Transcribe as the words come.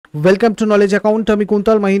Welcome to knowledge account. আমি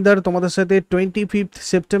কুন্তল মাহিন্দার তোমাদের সাথে 25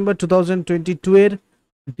 সেপ্টেম্বর 2022 এর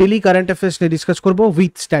ডেলি কারেন্ট অ্যাফেয়ার্স নিয়ে ডিসকাস করবো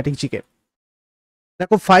উইথ স্ট্র্যাটেজিকে।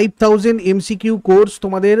 দেখো 5000 এমসিকিউ কোর্স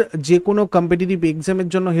তোমাদের যে কোনো কম্পিটিটিভ এক্সামের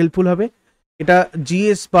জন্য হেল্পফুল হবে। এটা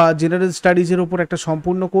জিএস বা জেনারেল স্টাডিজের উপর একটা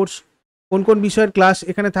সম্পূর্ণ কোর্স। কোন কোন বিষয়ের ক্লাস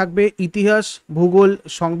এখানে থাকবে? ইতিহাস, ভূগোল,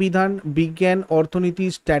 সংবিধান, বিজ্ঞান, অর্থনীতি,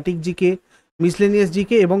 স্ট্যাটিক জিকে, মিসলেনিয়াস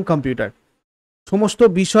জিকে এবং কম্পিউটার। সমস্ত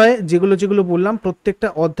বিষয়ে যেগুলো বললাম প্রত্যেকটা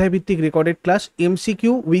অধ্যায় ভিত্তিক recorded class,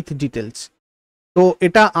 MCQ with details. তো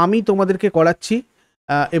এটা আমি তোমাদেরকে করাচ্ছি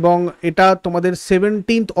এবং এটা তোমাদের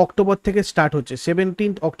 17 অক্টোবর থেকে স্টার্ট হচ্ছে।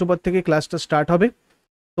 17 অক্টোবর থেকে ক্লাসটা স্টার্ট হবে।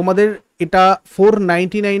 তোমাদের এটা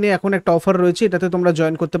 499-এ এখন একটা অফার রয়েছে, এটাতে তোমরা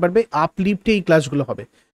জয়েন করতে পারবে। আপলিফটে এই ক্লাসগুলো হবে।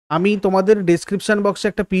 আমি তোমাদের ডেসক্রিপশন বক্সে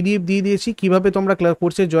একটা পিডিএফ দিয়ে দিয়েছি, কিভাবে তোমরা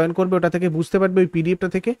কোর্সে জয়েন করবে ওটা থেকে বুঝতে পারবে ওই পিডিএফটা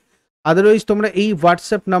থেকে। আদারওয়াইজ তোমরা এই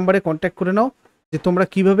হোয়াটসঅ্যাপ নাম্বারে কন্ট্যাক্ট করে নাও যে তোমরা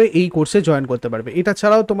কিভাবে এই কোর্সে জয়েন করতে পারবে। এটা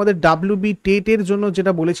ছাড়াও তোমাদের WB টেটের জন্য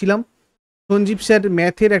যেটা বলেছিলাম, সঞ্জীব স্যার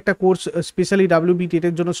ম্যাথের একটা কোর্স স্পেশালি WB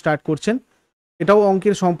টেটের জন্য স্টার্ট করছেন। এটাও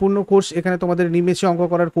অঙ্কের সম্পূর্ণ কোর্স, এখানে তোমাদের নিমেষে অঙ্ক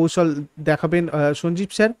করার কৌশল দেখাবেন সঞ্জীব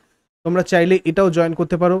স্যার। তোমরা চাইলে এটাও জয়েন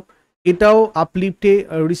করতে পারো। এটাও আপলিফটে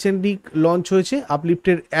রিসেন্টলি লঞ্চ হয়েছে।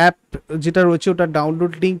 আপলিফটের অ্যাপ যেটা রয়েছে ওটার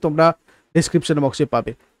ডাউনলোড লিঙ্ক তোমরা ডেসক্রিপশন বক্সে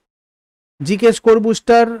পাবে। জিকে স্কোর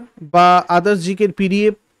বুস্টার বা আদার্স জিকের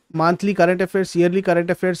PDF, monthly current affairs, yearly current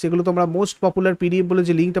affairs, এগুলো তোমরা মোস্ট পপুলার পিডিএফ বলে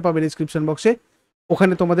যে লিঙ্কটা পাবে ডেসক্রিপশন বক্সে,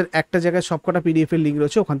 ওখানে তোমাদের একটা জায়গায় সবকটা পিডিএফ এর লিঙ্ক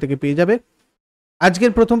রয়েছে, ওখান থেকে পেয়ে যাবে।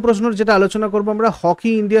 আজকের প্রথম প্রশ্ন যেটা আলোচনা করবো আমরা,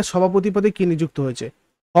 হকি ইন্ডিয়ার সভাপতি পদে কে নিযুক্ত হয়েছে?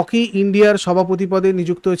 হকি ইন্ডিয়ার সভাপতি পদে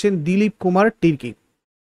নিযুক্ত হয়েছেন দিলীপ কুমার তির্কি।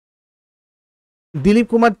 দিলীপ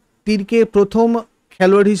কুমার তির্কে প্রথম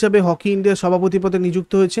খেলোয়াড় হিসাবে হকি ইন্ডিয়ার সভাপতি পদে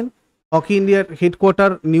নিযুক্ত হয়েছেন। হকি ইন্ডিয়ার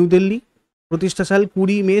হেডকোয়ার্টার নিউ দিল্লি, প্রতিষ্ঠা সাল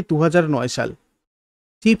 20 মে 2009 সাল।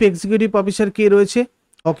 চিফ এক্সিকিউটিভ অফিসার কে রয়েছে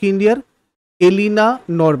হকি ইন্ডিয়ার? এলিনা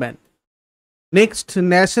Norman. Next,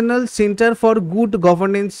 national centre for good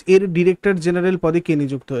governance এর ডিরেক্টর জেনারেল পদে কে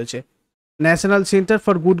নিযুক্ত হয়েছে? National centre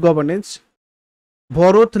for good governance,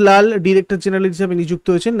 Bharat Lal director general হিসেবে নিযুক্ত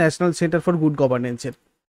হয়েছেন national centre for good গভর্নেন্সের।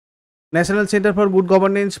 National centre for good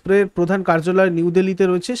governance প্রধান কার্যালয় নিউ দিল্লিতে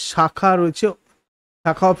রয়েছে,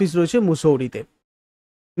 শাখা অফিস রয়েছে মুসৌরিতে।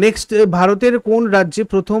 নেক্সট, ভারতের কোন রাজ্যে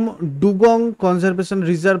প্রথম ডুগং কনজারভেশন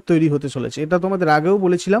রিজার্ভ তৈরি হতে চলেছে? এটা তোমাদের আগেও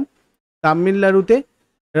বলেছিলাম। তামিলনাড়ু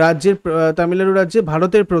রাজ্যে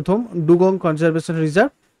ভারতের প্রথম ডুগং কনজারভেশন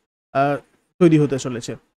রিজার্ভ তৈরি হতে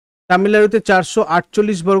চলেছে। তামিলনাড়ুতে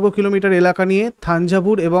 448 বর্গ কিলোমিটার এলাকা নিয়ে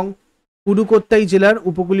থাঞ্জাভুর এবং পুডুকোত্তাই জেলার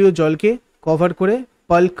উপকূলীয় জলকে কভার করে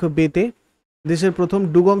পাল্ক বেতে দেশের প্রথম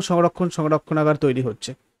ডুগং সংরক্ষণাগার তৈরি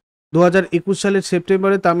হচ্ছে। 2021 সালের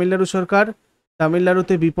সেপ্টেম্বরে তামিলনাড়ু সরকার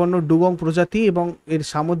তামিলনাড়ুতে বিপন্ন ডুগং প্রজাতি এবং এর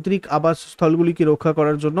সামুদ্রিক আবাসস্থলগুলিকে রক্ষা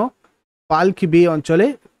করার জন্য পাল্ক বে অঞ্চলে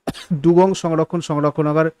ডুগং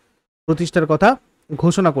সংরক্ষণাগার প্রতিষ্ঠার কথা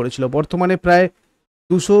ঘোষণা করেছিল। বর্তমানে প্রায়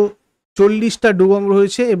 240টা ডুগং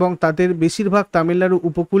রয়েছে এবং তাদের বেশিরভাগ তামিলনাড়ু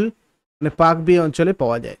উপকূল মানে পাক বে অঞ্চলে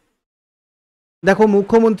পাওয়া যায়। দেখো,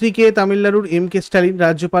 মুখ্যমন্ত্রীকে তামিলনাড়ুর MK স্ট্যালিন,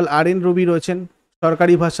 রাজ্যপাল RN রবি রয়েছেন।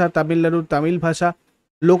 সরকারি ভাষা তামিলনাড়ুর তামিল ভাষা।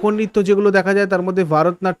 লোকনৃত্য যেগুলো দেখা যায় তার মধ্যে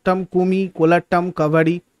ভারতনাট্যম, কুমি, কোলাট্টাম,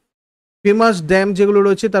 কাভারি। ফেমাস ড্যাম যেগুলো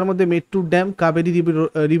রয়েছে তার মধ্যে মেট্টুর ড্যাম কাবেরী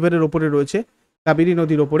রিভারের ওপরে রয়েছে, কাবেরী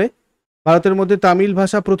নদীর ওপরে। ভারতের মধ্যে তামিল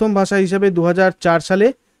ভাষা প্রথম ভাষা হিসাবে 2004 সালে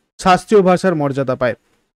শাস্ত্রীয় ভাষার মর্যাদা পায়।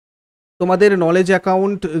 তোমাদের নলেজ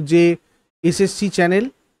অ্যাকাউন্ট যে SSC চ্যানেল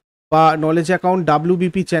বা নলেজ অ্যাকাউন্ট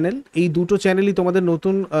WBP চ্যানেল, এই দুটো চ্যানেলই তোমাদের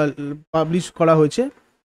নতুন পাবলিশ করা হয়েছে।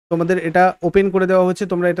 তোমাদের এটা ওপেন করে দেওয়া হচ্ছে,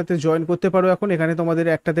 তোমরা এটাতে জয়েন করতে পারো এখন। এখানে তোমাদের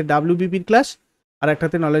একটাতে WBPর ক্লাস আর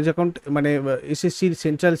একটাতে নলেজ অ্যাকাউন্ট মানে SSCর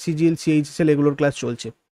সেন্ট্রাল CGL CHSL এগুলোর ক্লাস চলছে।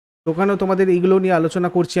 ওখানেও তোমাদের এইগুলো নিয়ে আলোচনা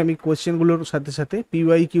করছি আমি, কোয়েশ্চেনগুলোর সাথে সাথে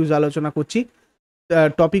PYQs আলোচনা করছি।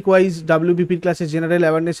 টপিক ওয়াইজ WBPর ক্লাসে জেনারেল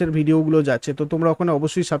অ্যাওয়ারনেসের ভিডিওগুলো যাচ্ছে, তো তোমরা ওখানে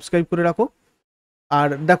অবশ্যই সাবস্ক্রাইব করে রাখো। আর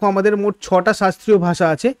দেখো, আমাদের মোট 6টা শাস্ত্রীয় ভাষা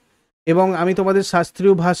আছে এবং আমি তোমাদের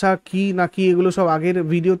শাস্ত্রীয় ভাষা কি না কি এগুলো সব আগের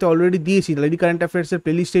ভিডিওতে অলরেডি দিয়েছি। ডেইলি কারেন্ট অ্যাফেয়ার্সের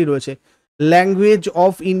প্লেলিস্টেই রয়েছে। ল্যাঙ্গুয়েজ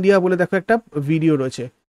অফ ইন্ডিয়া বলে দেখো একটা ভিডিও রয়েছে।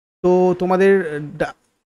 তো তোমাদের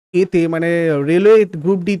এতে মানে রেলওয়ে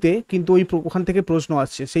গ্রুপ ডিতে কিন্তু ওখান থেকে প্রশ্ন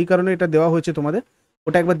আসছে, সেই কারণে এটা দেওয়া হয়েছে তোমাদের।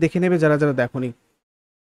 ওটা একবার দেখে নেবে যারা যারা দেখোনি।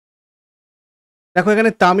 দেখো,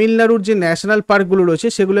 এখানে তামিলনাড়ুর যে ন্যাশনাল পার্কগুলো রয়েছে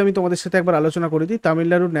সেগুলো আমি তোমাদের সাথে একবার আলোচনা করে দিই।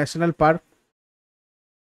 তামিলনাড়ুর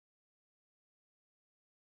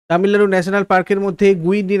ন্যাশনাল পার্কের মধ্যে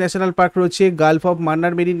গুইন্ডি ন্যাশনাল পার্ক রয়েছে, Gulf of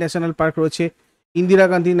Mannar marine national park রয়েছে, ইন্দিরা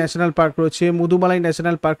গান্ধী ন্যাশনাল পার্ক রয়েছে, মুদুমালাই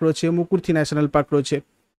ন্যাশনাল পার্ক রয়েছে, মুকুর্থি ন্যাশনাল পার্ক রয়েছে।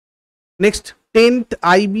 Next, 10th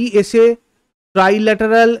IBSA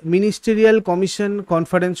ট্রাইল্যাটারাল ministerial commission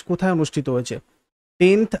conference কোথায় অনুষ্ঠিত হয়েছে?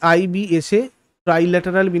 10th IBSA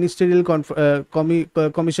ট্রাইল্যাটারাল ministerial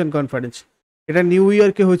commission conference, এটা নিউ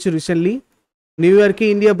ইয়র্কে হয়েছে রিসেন্টলি। নিউ ইয়র্কে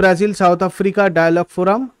India Brazil south Africa dialogue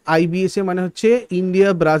forum, আইবিএসএ মানে হচ্ছে India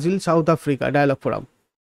Brazil south Africa dialogue forum.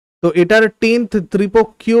 তো এটার 10th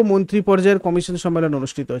ত্রিপক্ষীয় মন্ত্রী পর্যায়ের কমিশন সম্মেলন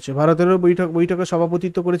অনুষ্ঠিত হয়েছে। ভারতেরও বৈঠকে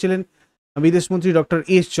সভাপতিত্ব করেছিলেন বিদেশমন্ত্রী doctor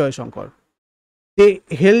S Jaishankar. They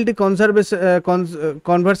held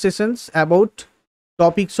conversations about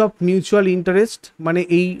topics of mutual interest, মানে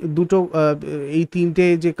এই দুটো এই তিনটে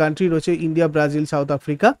যে কান্ট্রি রয়েছে ইন্ডিয়া ব্রাজিল সাউথ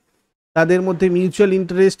আফ্রিকা, তাদের মধ্যে mutual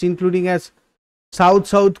interest including as south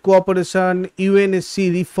south cooperation, UNSC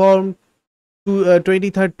reform,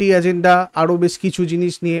 2030 agenda, আরও বেশ কিছু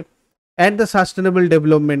জিনিস নিয়ে, and the sustainable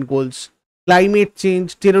development goals, climate change,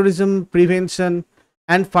 terrorism prevention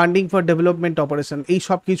and funding for development operation, এই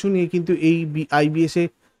সব কিছু নিয়ে কিন্তু এই আইবিএসএ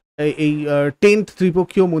এই 10th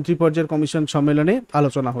ত্রিপক্ষীয় মন্ত্রী পর্যায়ের কমিশন সম্মেলনে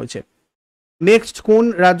আলোচনা হয়েছে। নেক্সট, কোন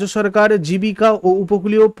রাজ্য সরকার জীবিকা ও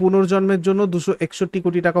উপকূলীয় পুনর্জন্মের জন্য 261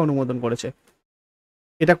 কোটি টাকা অনুমোদন করেছে?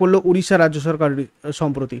 এটা করলো উড়িষ্যা রাজ্য সরকার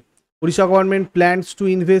সম্প্রতি। Orissa government plans to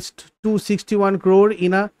invest 261 crore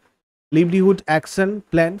in a livelihood action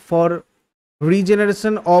plan for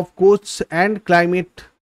regeneration of coasts and climate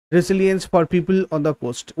resilience for people on the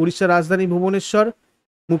coast. উড়িষ্যার রাজধানী ভুবনেশ্বর,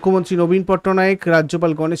 মুখ্যমন্ত্রী নবীন পট্টনায়ক,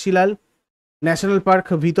 রাজ্যপাল গণেশীলাল, national park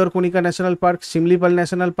Bhitarkanika national park, Similipal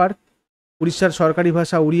national park. উড়িষ্যার সরকারি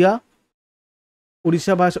ভাষা উড়িয়া।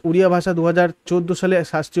 উড়িয়া ভাষা 2014 সালে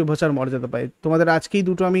শাস্ত্রীয় ভাষার মর্যাদা পায়। তোমাদের আজকেই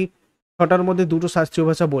আমি 6টার মধ্যে 2টো শাস্ত্রীয়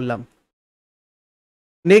ভাষা বললাম।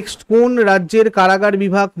 নেক্সট, কোন রাজ্যের কারাগার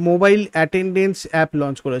বিভাগ মোবাইল অ্যাটেন্ডেন্স অ্যাপ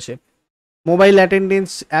লঞ্চ করেছে? মোবাইল অ্যাটেন্ডেন্স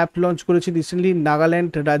অ্যাপ লঞ্চ করেছে রিসেন্টলি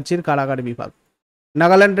নাগাল্যান্ড রাজ্যের কারাগার বিভাগ।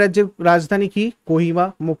 নাগাল্যান্ড রাজ্যের রাজধানী কি? কোহিমা।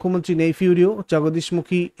 মুখ্যমন্ত্রী নেইফিউরিও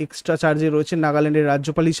জগদীশমুখী এক্সট্রা চার্জে রয়েছে নাগাল্যান্ডের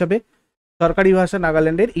রাজ্যপাল হিসাবে। সরকারি ভাষা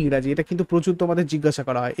নাগাল্যান্ডের ইংরাজি। এটা কিন্তু প্রচুর তোমাদের জিজ্ঞাসা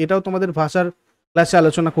করা হয়, এটাও তোমাদের ভাষার ক্লাসে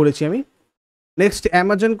আলোচনা করেছি আমি। নেক্সট,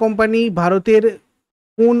 অ্যামাজন কোম্পানি ভারতের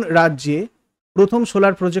কোন রাজ্যে প্রথম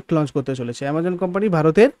সোলার প্রজেক্ট লঞ্চ করতে চলেছে? অ্যামাজন কোম্পানি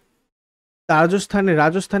ভারতের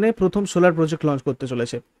রাজস্থানে প্রথম সোলার প্রজেক্ট লঞ্চ করতে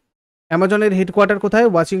চলেছে। অ্যামাজনের হেডকোয়ার্টার কোথায়?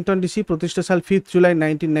 Washington DC. প্রতিষ্ঠা সাল 5 July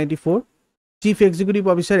 1994। Chief executive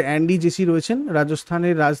officer Andy JC রয়েছেন।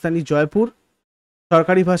 রাজস্থানের রাজধানী জয়পুর।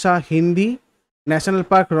 সরকারি ভাষা Hindi. National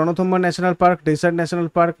park রণথম্বা national park, dessert national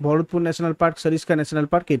park, Bharatpur national park, Sariska national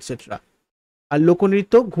park etcetera. আর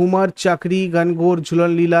লোকনৃত্য ঘুমার, চাকরি, গানগোর,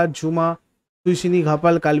 ঝুলন লীলা, ঝুমা, সুইসিনী,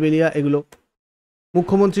 ঘাপাল, কালবেলিয়া, এগুলো।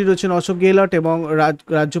 মুখ্যমন্ত্রী রয়েছেন অশোক গেহলট এবং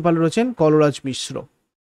রাজ্যপাল রয়েছেন কলরাজ মিশ্র।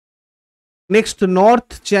 নেক্সট, নর্থ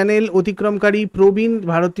চ্যানেল অতিক্রমকারী প্রবীণ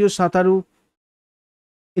ভারতীয় সাঁতারু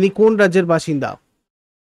ইনি কোন রাজ্যের বাসিন্দা?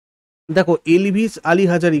 দেখো, এলভিস আলী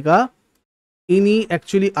হাজারিকা, ইনি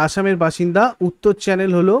অ্যাকচুয়ালি আসামের বাসিন্দা। উত্তর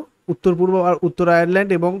চ্যানেল হলো উত্তর পূর্ব আর উত্তর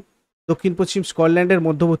আয়ারল্যান্ড এবং দক্ষিণ পশ্চিম স্কটল্যান্ডের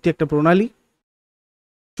মধ্যবর্তী একটা প্রণালী।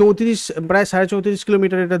 প্রায় 34.5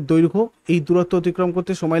 কিলোমিটার এটার দৈর্ঘ্য। এই দূরত্ব অতিক্রম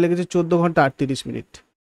করতে সময় লেগেছে 14 ঘন্টা 38 মিনিট।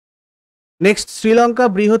 নেক্সট, শ্রীলঙ্কা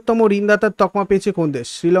বৃহত্তম ঋণদাতার তকমা পেয়েছে কোন দেশ?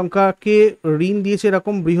 শ্রীলঙ্কাকে ঋণ দিয়েছে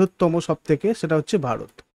এরকম বৃহত্তম সব থেকে, সেটা হচ্ছে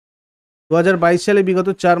ভারত। 2022 সালে বিগত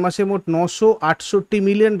 4 মাসে মোট $968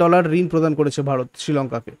 মিলিয়ন ঋণ প্রদান করেছে ভারত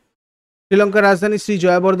শ্রীলঙ্কাকে। শ্রীলঙ্কার রাজধানী শ্রী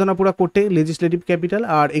জয়াবর্ধনাপুরা কোটে লেজিসলেটিভ ক্যাপিটাল,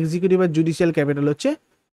 আর এক্সিকিউটিভ আর জুডিশিয়াল ক্যাপিটাল হচ্ছে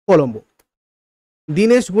কলম্বো।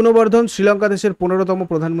 দীনেশ গুণবর্ধন শ্রীলঙ্কা দেশের 15তম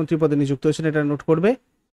প্রধানমন্ত্রী পদে নিযুক্ত হয়েছেন, এটা নোট করবে।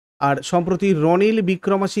 আর সম্প্রতি রনিল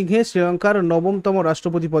বিক্রমাসিংহে শ্রীলঙ্কার 9মতম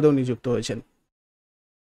রাষ্ট্রপতি পদেও নিযুক্ত হয়েছেন।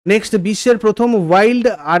 নেক্সট, বিশ্বের প্রথম ওয়াইল্ড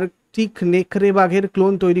আর্কটিক নেকড়ে বাঘের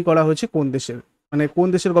ক্লোন তৈরি করা হয়েছে কোন দেশের? মানে কোন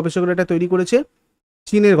দেশের গবেষকরা এটা তৈরি করেছে?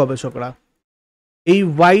 চীনের গবেষকরা। এই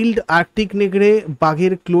ওয়াইল্ড আর্কটিক নেকড়ে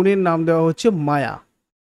বাঘের ক্লোনের নাম দেওয়া হচ্ছে মায়া।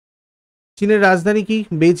 চীনের রাজধানী কি?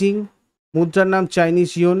 বেজিং। মুদ্রার নাম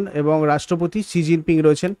চাইনিজ ইয়ন এবং রাষ্ট্রপতি শি জিনপিং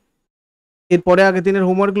রয়েছেন। এরপরে আগের দিনের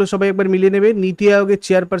হোমওয়ার্কগুলো সবাই একবার মিলিয়ে নেবে। নীতি আয়োগের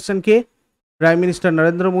চেয়ারপারসন কে? Prime minister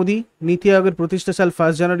Narendra Modi. নীতি আয়োগের প্রতিষ্ঠা সাল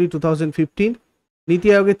 1 জানুয়ারি 2015। নীতি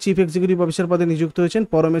আয়োগের চিফ এক্সিকিউটিভ অফিসার পদে নিযুক্ত হয়েছেন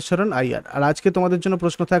পরমেশ্বরন আইয়ার। আর আজকে তোমাদের জন্য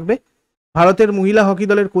প্রশ্ন থাকবে, ভারতের মহিলা হকি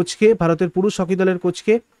দলের কোচকে, ভারতের পুরুষ হকি দলের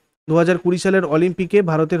কোচকে, 2020 সালের অলিম্পিকে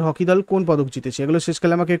ভারতের হকি দল কোন পদক জিতেছে? এগুলো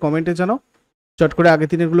শেষকালে আমাকে কমেন্টে জানাও। চট করে আগের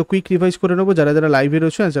দিনেরগুলো কুইক রিভাইজ করে নেবো, যারা যারা লাইভে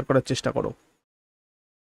রয়েছে অ্যান্সার করার চেষ্টা করো।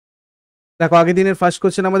 দেখো, আগের দিনের ফার্স্ট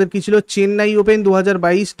কোশ্চেন আমাদের কি ছিল? চেন্নাই ওপেন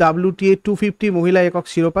 2022 WTA 250 মহিলা একক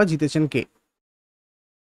শিরোপা জিতেছেন কে?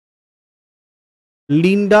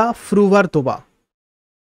 লিন্ডা ফ্রুভারতোভা।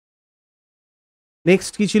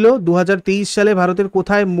 নেক্সট কি ছিল? 2023 সালে ভারতের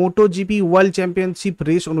কোথায় মোটো জিপি ওয়ার্ল্ড চ্যাম্পিয়নশিপ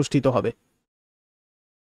রেস অনুষ্ঠিত হবে?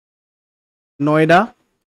 নয়ডা।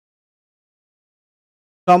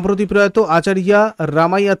 সম্প্রতি প্রয়াত আচার্যা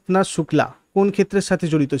রামায়াতনা শুক্লা কোন ক্ষেত্রের সাথে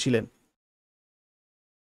জড়িত ছিলেন?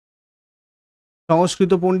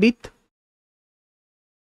 সংস্কৃত পণ্ডিত।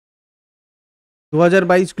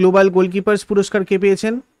 2022 গ্লোবাল গোলকিপার্স পুরস্কার কে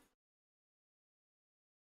পেয়েছেন?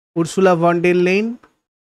 Ursula von der lane.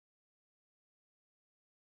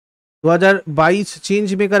 2022 change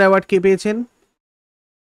maker award কে পেয়েছেন?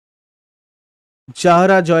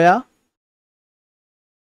 জাহরা Jaya.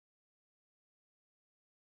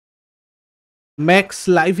 Max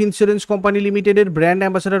life insurance company লিমিটেডের ব্র্যান্ড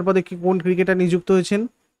অ্যাম্বাসাডার পদে কোন ক্রিকেটার নিযুক্ত হয়েছেন?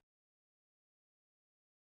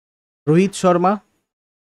 রোহিত শর্মা।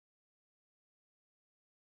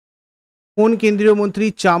 কোন কেন্দ্রীয় মন্ত্রী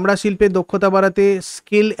চামড়া শিল্পে দক্ষতা বাড়াতে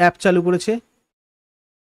স্কিল অ্যাপ চালু করেছে?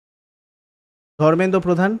 ধর্মেন্দ্র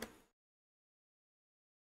প্রধান।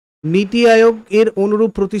 নীতি আয়োগ এর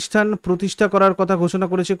অনুরূপ প্রতিষ্ঠান প্রতিষ্ঠা করার কথা ঘোষণা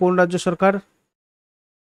করেছে কোন রাজ্য সরকার?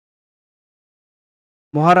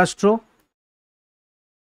 মহারাষ্ট্র।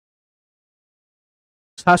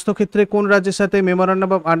 স্বাস্থ্যক্ষেত্রে কোন রাজ্যের সাথে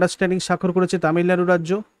মেমোরান্ডাম অফ আন্ডারস্ট্যান্ডিং স্বাক্ষর করেছে তামিলনাড়ু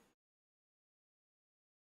রাজ্য?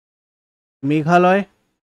 মেঘালয়।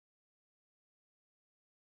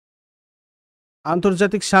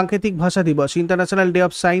 আন্তর্জাতিক সাংকেতিক ভাষা দিবস international day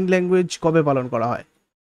of sign language কবে পালন করা হয়?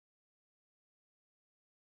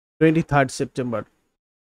 23 সেপ্টেম্বর।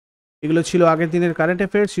 এগুলো ছিল আগের দিনের কারেন্ট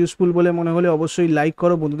অ্যাফেয়ার্স। ইউজফুল বলে মনে হলে অবশ্যই লাইক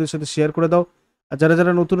করো, বন্ধুদের সাথে শেয়ার করে দাও। আর যারা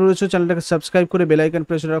যারা নতুন রয়েছে চ্যানেলটাকে সাবস্ক্রাইব করে বেল আইকন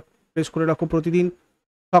প্রেস করে রাখো প্রতিদিন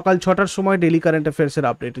সকাল 6টার সময় ডেইলি কারেন্ট অ্যাফেয়ার্সের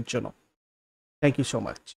আপডেটের জন্য। Thank you so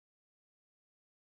much.